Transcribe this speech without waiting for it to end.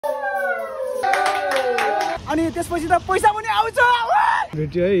अनि त्यसपछि त पैसा पनि आउँछ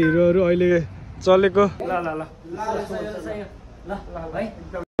भेट्यो है हिरोहरु अहिले चलेको ल ल ल ल भाइ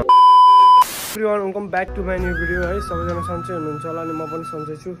everyone welcome back to my new video है सबैजना सन्चै हुनुहुन्छ होला अनि म पनि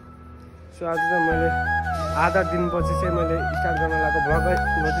सन्चै छु सो आज चाहिँ मैले आधा दिनपछि चाहिँ मैले स्टार्ट गर्न लागेको भ्लग है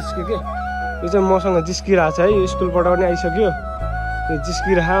जिस्के के यो चाहिँ मसँग जिस्किरहेको छ है स्कुलबाट पनि आइसक्यो यो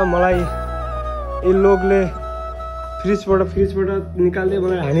जिस्किरह मलाई यो लोगले फ्रिजबाट निकाल्दै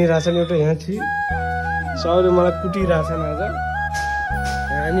मलाई हानिरहेछ नि एउटा यहाँ छि सबैले मलाई कुटिरहेछ नि आज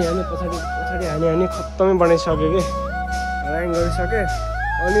हानी पछाडि हानी खत्तमै बनाइसक्यो कि ह्याङ गरिसकेँ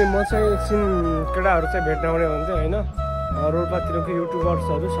अनि म चाहिँ एकछिन केटाहरू चाहिँ भेट्न आउने भन्थेँ होइन रोडपातिरको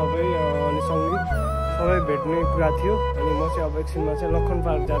युट्युबर्सहरू सबै अनि सङ्गीत सबै भेट्ने कुरा थियो अनि म चाहिँ अब एकछिनमा चाहिँ लखन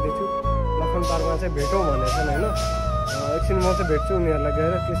पार्क जाँदैछु लखन पार्कमा चाहिँ भेटौँ भनेको छन् होइन एकछिन म चाहिँ भेट्छु उनीहरूलाई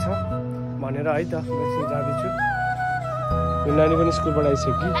गएर के छ भनेर है त म एकछिन जाँदैछु यो नानी पनि स्कुलबाट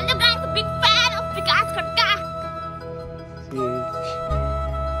आइसक्यो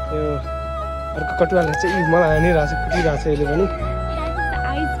यो अर्को कटुवाले चाहिँ मलाई हानिरहेको छ कुटिरहेको छ यसले पनि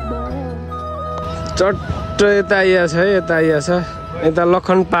चट्ट यता आइया छ है यता आइया छ यता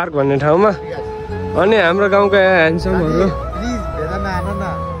लखन पार्क भन्ने ठाउँमा अनि हाम्रो गाउँका ह्यान्डसमहरू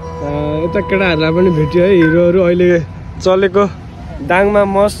यता केटाहरूलाई पनि भेट्यो है हिरोहरू अहिले चलेको दाङमा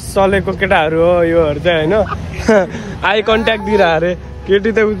मस्त चलेको केटाहरू हो योहरू चाहिँ होइन आई कन्ट्याक्ट दिइरह अरे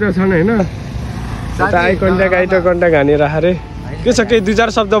केटी त उता छन् होइन आई कन्ट्याक्ट हानिरह अरे के छ केही 2-4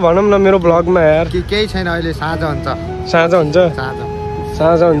 शब्द भनौँ न मेरो ब्लगमा यार केही छैन अहिले साँझ हुन्छ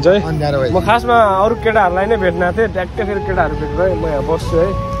है म खासमा अरू केटाहरूलाई नै भेट्न थिएँ ट्याक्कै फेरि केटाहरू भेट्दै म यहाँ बस्छु है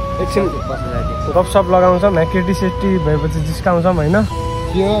एकछिन गफसप लगाउँछौँ केटी सेटी भएपछि जिस्काउँछौँ होइन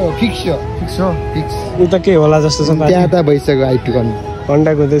फिक्स हो यो त के होला जस्तो छ त्यहाँ त भइसक्यो आइपुग्नु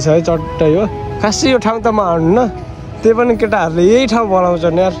कन्ट्याक्ट हुँदैछ है चट्टै हो खासै यो ठाउँ त म आउनु न त्यही पनि केटाहरूले यही ठाउँ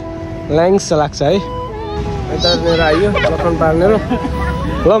बोलाउँछन् यार ल्याङ्स लाग्छ है यता मेरो आइयो लखन पार्नेर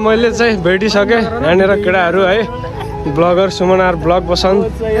ल मैले चाहिँ भेटिसकेँ यहाँनिर केटाहरू है ब्लगर सुमनार ब्लग बसन्त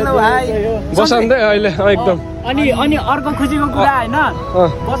बसन्तै अहिले एकदम अनि अर्को खुसीको कुरा हैन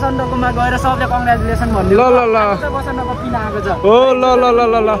बसन्तकोमा गएर सबले कंग्रेचुलेसन भन्नु ल बसन्तको पिन आएको छ ओ ल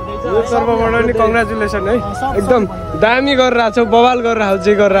यो सर्वबाट नि कंग्रेचुलेसन है एकदम दामी गरेर आछौ बवाल गरेर आछौ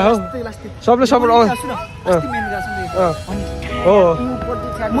जे गरेर हो सबले सपोर्ट हो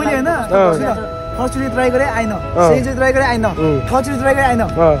मैले हैन फर्स्ट ट्राई गरे आइन सेकेन्ड ट्राई गरे आइन थर्ड ट्राई गरे आइन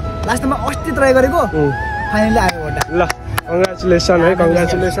लास्टमा अस्ति ट्राई गरेको फाइनली आयो वटा ल कंग्रेचुलेसन है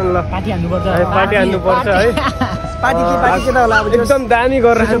कंग्रेचुलेसन ल पार्टी हान्नुपर्छ है पार्टी के त होला अब एकदम दामी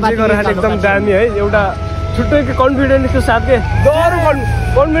गरेर एकदम दामी है एउटा छुट्टै कन्फिडेन्सको साथ के अरु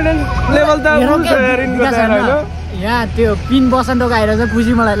कन्फिडेन्स लेभल त रुल छ यार इनको त हैन यहाँ त्यो पिन बसन्तको आएर चाहिँ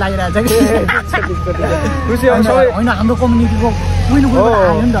खुसी मलाई लागिरहेछ कि खुसी अब सबै हैन हाम्रो कम्युनिटीको कुन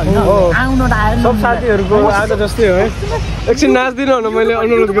आयो नि त आउन त आयो सब साथीहरुको आज जस्तै हो है एकछिन नाच्दिनु न मैले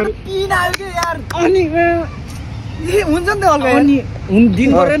अनुरोध गरे पिन आयो के यार अनि हुन्छ नि त हल्का अनि दिन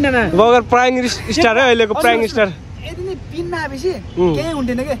पर्दैन न बगर प्राइङ स्टार है अहिलेको प्राइङ स्टार यदि नि पिन नआएपछि केही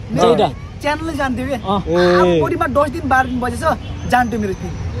हुँदैन के च्यानलै जान्थ्यो के बडीमा 10 दिन 12 दिन बजेछ जान्थ्यो मेरो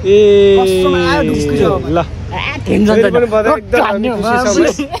पिन ए ल टेन्सन पनि बदा एकदम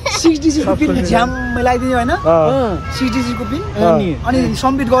खुसी छ 60 को पिन ज्याम मिलाइदियो हैन 60 को पिन अनि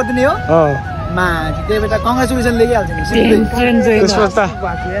सबमिट गरिदिने हो मा त्यही बेटा कंग्रेचुलेसन लेखिहाल्छ नि त्यसको त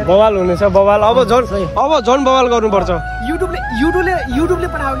बवाल हुनेछ बवाल अब झन बवाल गर्नुपर्छ युट्युबले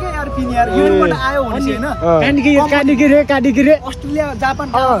पठायो के यार पिन यार युट्युबबाट आयो भनेपछि हैन काडीगिरे अस्ट्रेलिया जापान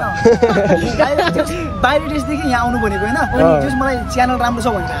बाहिर देशदेखि यहाँ आउनु भनेको हैन अनि त्यस मलाई च्यानल राम्रो छ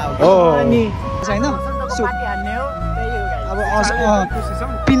भनेर आयो अनि हैन पार्टी हान्ने हो अब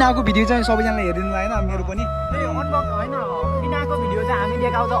पिनाको भिडियो चाहिँ सबैजनाले हेरिदिनु हैन मेरो पनि अनबक्स हैन पिनाको भिडियो चाहिँ हामी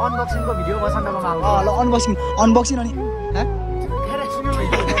देखाउँछ अनबक्सिङको भिडियो बसन्तकोमा आउँछ ल अनबक्सिङ अनि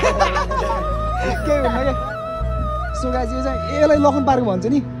के हुन्न के सो गाइस यो चाहिँ यसलाई लखन पार्क भन्छ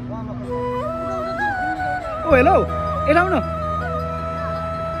नि ओ हेलो यता आउनु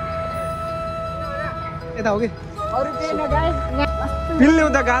यता हो के अरु केही न गाइस पिन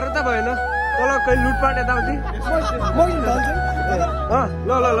ल्याउँदा गाह्रो त भएन तल कहिले लुटपाट यताउति ल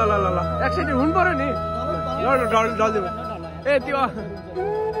एकचोटि हुनु पर्यो नि ल डल्दै ए त्यो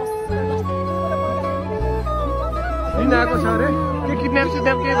पिन आएको छ अरे के किडन्याप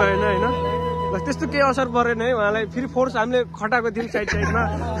केही भएन होइन त्यस्तो केही असर परेन है उहाँलाई फेरि फोर्स हामीले खटाएको थियौँ साइडमा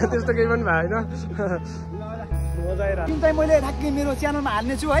त्यस्तो केही पनि भएन मजा आइरहेको चाहिँ मैले ठ्याक्कै मेरो च्यानलमा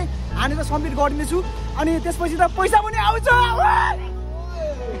हाल्नेछु है हानेर सबमिट गरिदिनेछु अनि त्यसपछि त पैसा पनि आउँछ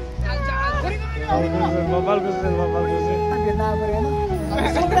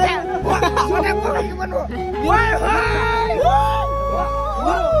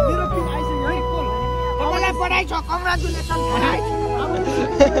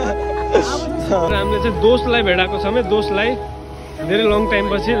हामीले चाहिँ दोस्तलाई भेटाएको छौँ है दोस्तलाई धेरै लङ टाइम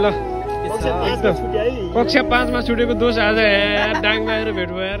पछि ल कक्षा 5 मा छुटेको दोस्त आज डाङमा आएर भेट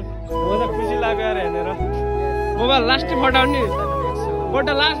भयो यार म त खुसी लाग्यो यार हेरेर मोबाइल लास्टै पठाउने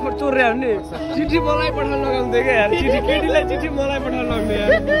बटा लास्ट चोर्या हो नि चिठी मलाई पठाउन लगाउँदै क्या यार चिठी केटीलाई चिठी मलाई पठाउन लगाउँदै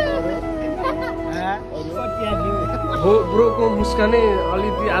यार ब्रोको मुस्कानै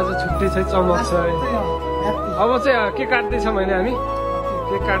अलिकति आज छुट्टै छ चमक छ अब चाहिँ के काट्दैछौँ होइन हामी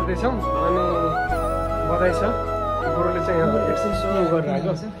केक काट्दैछौँ अनि बधाई छ ब्रोले चाहिँ यहाँ एक्सचेन्ज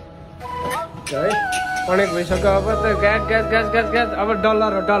गरिरहेको है कनेक्ट भइसक्यो अब त gas gas gas gas gas अब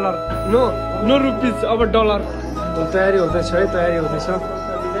डलर हो डलर नो नो रुपिज अब डलर तयारी हुँदैछ है तयारी हुँदैछ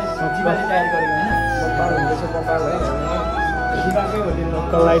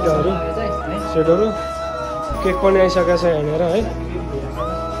लोकल लाइटहरू सेटहरू केक पनि आइसकेको छ हेरेर है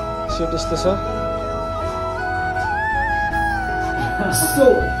सेट यस्तो छ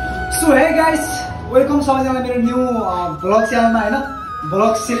सो हे गाइस वेलकम सबैजना मेरो न्यू भ्लग च्यानलमा हैन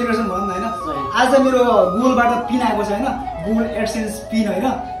भ्लग सेलिब्रेसन भनौँ न हैन आज मेरो गुगलबाट पिन आएको छ हैन गुगल एडसेन्स पिन हैन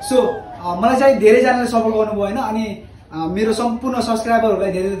सो मलाई चाहिँ धेरैजनाले सपोर्ट गर्नुभयो हैन अनि मेरो सम्पूर्ण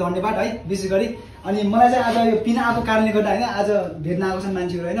सब्स्क्राइबरहरूलाई धेरै धेरै धन्यवाद है विशेष गरी अनि मलाई चाहिँ आज यो पिन आएको कारणले गर्दा हैन आज भेट्न आएको छन्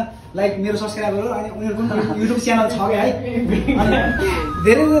मान्छेहरू हैन लाइक मेरो सब्स्क्राइबरहरू अनि उनीहरूको पनि युट्युब च्यानल छ क्या है अनि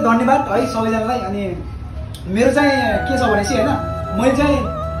धेरै धेरै धन्यवाद है सबैजनालाई अनि मेरो चाहिँ के छ भनेपछि हैन मैले चाहिँ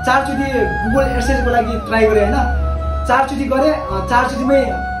 4 चोटि गुगल एडसेन्सको लागि ट्राई गरेँ हैन 4 चोटि गरेँ 4 चोटिमै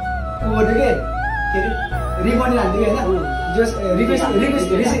गर्दै के रिकमेन्ड हान्दियो हैन जस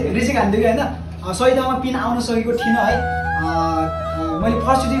रिसिक हान्दियो हैन सही ठाउँमा पिन आउन सकेको थिएन है मैले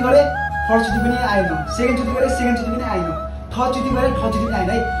फर्स्ट चोटि गरेँ फर्स्ट चोटि पनि आएन सेकेन्ड चोटि गरेँ सेकेन्ड चोटि पनि आएन थर्ड चोटि गरेँ थर्ड चोटि पनि आएन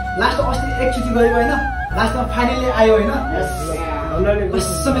है लास्ट अस्ति एक चोटि गरेको हैन लास्टमा फाइनली आयो हैन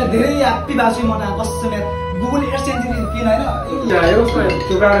कसम धेरै ह्याप्पी भएको छु म त कसम गुगल एडसेन्स पिन हैन आयो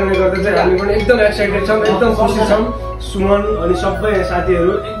त्यो कारणले गर्दा चाहिँ हामी पनि एकदम एक्साइटेड छौँ एकदम खुसी छौँ सुमन अनि सबै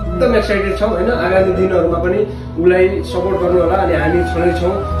साथीहरू एकदम एक्साइटेड छौँ होइन आगामी दिनहरूमा पनि उसलाई सपोर्ट गर्नु होला अनि हामी छँदै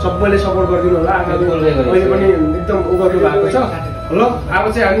छौँ सबैले सपोर्ट गरिदिनु होला आगामी अहिले पनि एकदम उ गर्नु भएको छ ल अब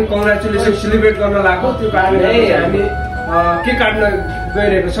चाहिँ हामी कङ्ग्रेचुलेसन सेलिब्रेट गर्न लाग्यो त्यो कारणले हामी के काट्न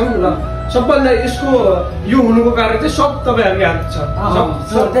गइरहेको छौँ ल सबैलाई यसको यो हुनुको कारण चाहिँ सब तपाईँहरूको हात छ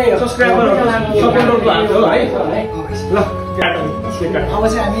सब्सक्राइबरहरू सपोर्टरको हात हो है ल अब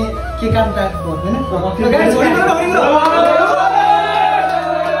चाहिँ हामी के काम गर्दैन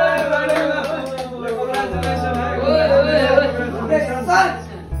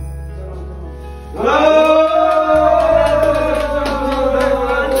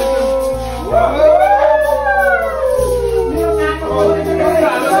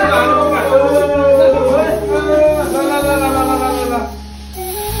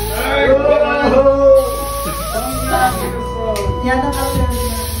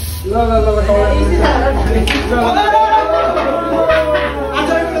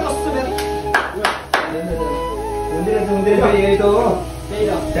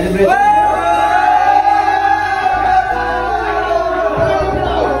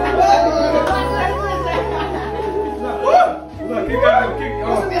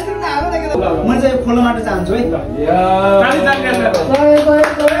म चाहिँ खोल्न मात्र चाहन्छु है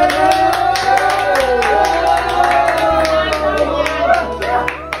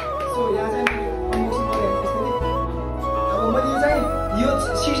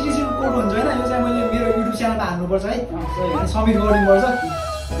हान्नुपर्छ है सब्मिट गर्नुपर्छ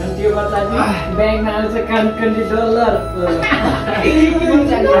अनि त्यो गर्दा ब्याङ्कमा आउँछ कन्ट्री डलर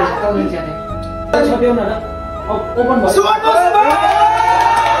छप्याउन न ओपन भयो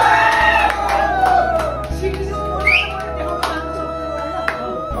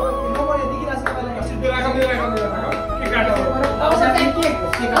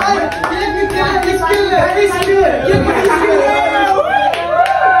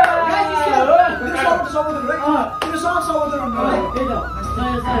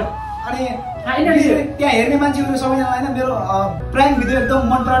अनि त्यहाँ हेर्ने मान्छेहरू सबैजना होइन मेरो प्राइम भिडियो एकदम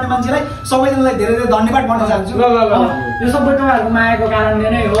मन पराउने मान्छेलाई सबैजनालाई धेरै धेरै धन्यवाद भन्न चाहन्छु ल ल ल यो सबै तपाईँहरूको मायाको कारणले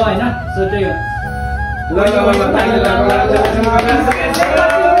नै हो होइन सो त्यही हो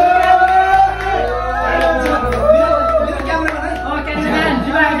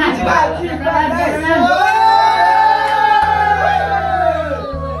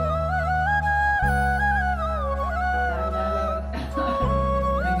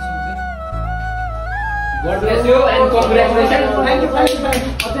God bless you and congratulations. Thank you.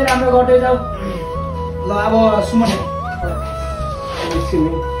 अझै राम्रो गर्दै जाऊ ल अब Suman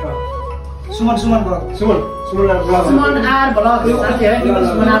Suman Suman blog Suman are vlog साथीहरु टिकल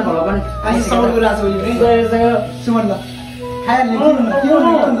सुमन आर भ्लग पनि अनि साउन्ड गरिरहेको छ यो सुमन ल खाया के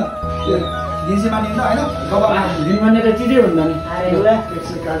भन्नु दिनसे मानिन्छ हैन गबा दिन भन्ने त चिजै हुँदैन नि अरे उला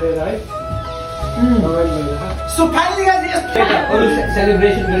एकछिन काटेर है सो फाइनली गाइस अरु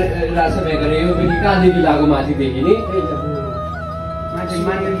सेलिब्रेसन गरिरहेछ बेगरे यो पनि कालीको लागु माथि देखि नि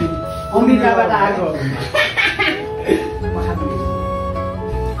माथि अमेरिकाबाट आएको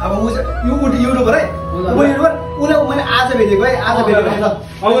अब उ युट्युबर है उ युट्युबर उले मैले आज भेटेको है आज भेटेको ल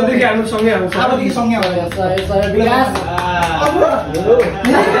अबदेखि हाम्रो सँगै आउँछ अबदेखि सँगै आउँछ विकास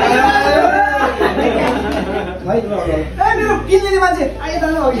भाइ ए मेरो पिन लिने मान्छे आइ त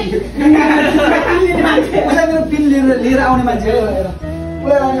अघि पिन लिने मान्छे उले मेरो पिन लिएर आउने मान्छे हो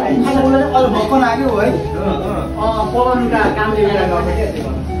उले अझ भक्क लाग्यो है पवनका कामले गरेर गर्ने के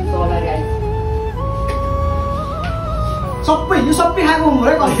सबै गाई सबै यो सबै खाएको हुँ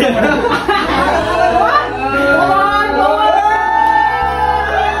है कस्तो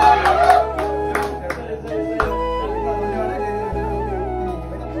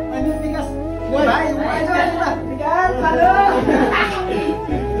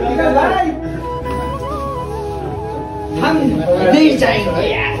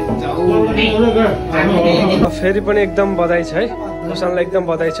फेरि पनि एकदम बधाई छ है मसँगलाई एकदम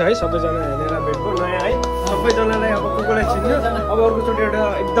बधाई छ है सबैजना हेरेर भेटको नयाँ है सबैजनालाई अब कुकुरलाई चिन्यो अब अर्कोचोटि एउटा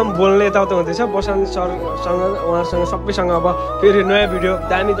एकदम बोल्ने यताउता हुँदैछ बसन्त सरसँग उहाँहरूसँग सबैसँग अब फेरि नयाँ भिडियो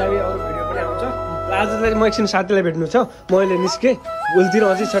दामी दामी अरू भिडियो पनि आउँछ र आजलाई म एकछिन साथीलाई भेट्नु छ म अहिले निस्केँ भोलितिर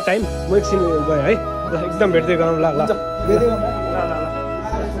अझै छ टाइम म एकछिन गएँ है ल एकदम भेट्दै गरौँ ल ल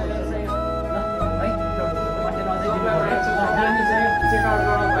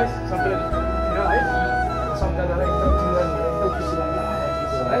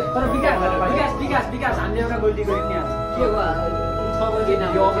तर विकास हामीले एउटा गल्ती गऱ्यौँ नि के हो 6 बजे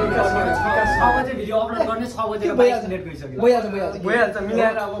भिडियो अपलोड गर्ने 6 बजे भिडियो अपलोड गर्ने 6 बजे 22 मिनेट गइसक्यो भइहाल्छ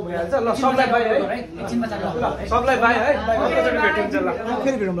मिलाएर अब भइहाल्छ ल सबलाई बाइ है एकछिनमा चालु सबलाई बाइ है अर्कोचोटि भेटिन्छ ल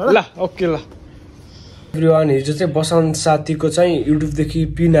फेरि भेटौँ ल ओके ल एभ्रिवान हिजो चाहिँ बसन्त साथीको चाहिँ युट्युबदेखि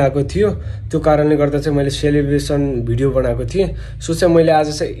पिन आएको थियो त्यो कारणले गर्दा चाहिँ मैले सेलिब्रेसन भिडियो बनाएको थिएँ सो चाहिँ मैले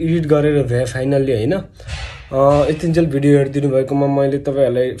आज चाहिँ एडिट गरेर भ्याएँ फाइनल्ली होइन यतिन्जेल भिडियो हेरिदिनु भएकोमा मैले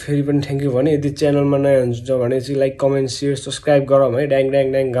तपाईँहरूलाई फेरि पनि थ्याङ्क यू भने यदि च्यानलमा नयाँ हुन्छ भने चाहिँ लाइक कमेन्ट सेयर सब्सक्राइब गरौँ है ड्याङ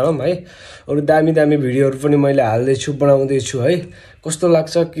ड्याङ ड्याङ गरौँ है अरू दामी दामी भिडियोहरू पनि मैले हाल्दैछु बनाउँदैछु है कस्तो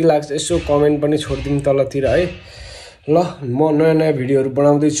लाग्छ के लाग्छ यसो कमेन्ट पनि छोडिदिउँ तलतिर है ल म नयाँ नयाँ भिडियोहरू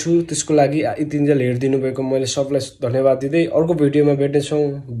बनाउँदैछु त्यसको लागि यतिन्जेल हेरिदिनु भएको मैले सबलाई धन्यवाद दिँदै अर्को भिडियोमा भेट्नेछौँ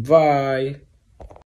बाई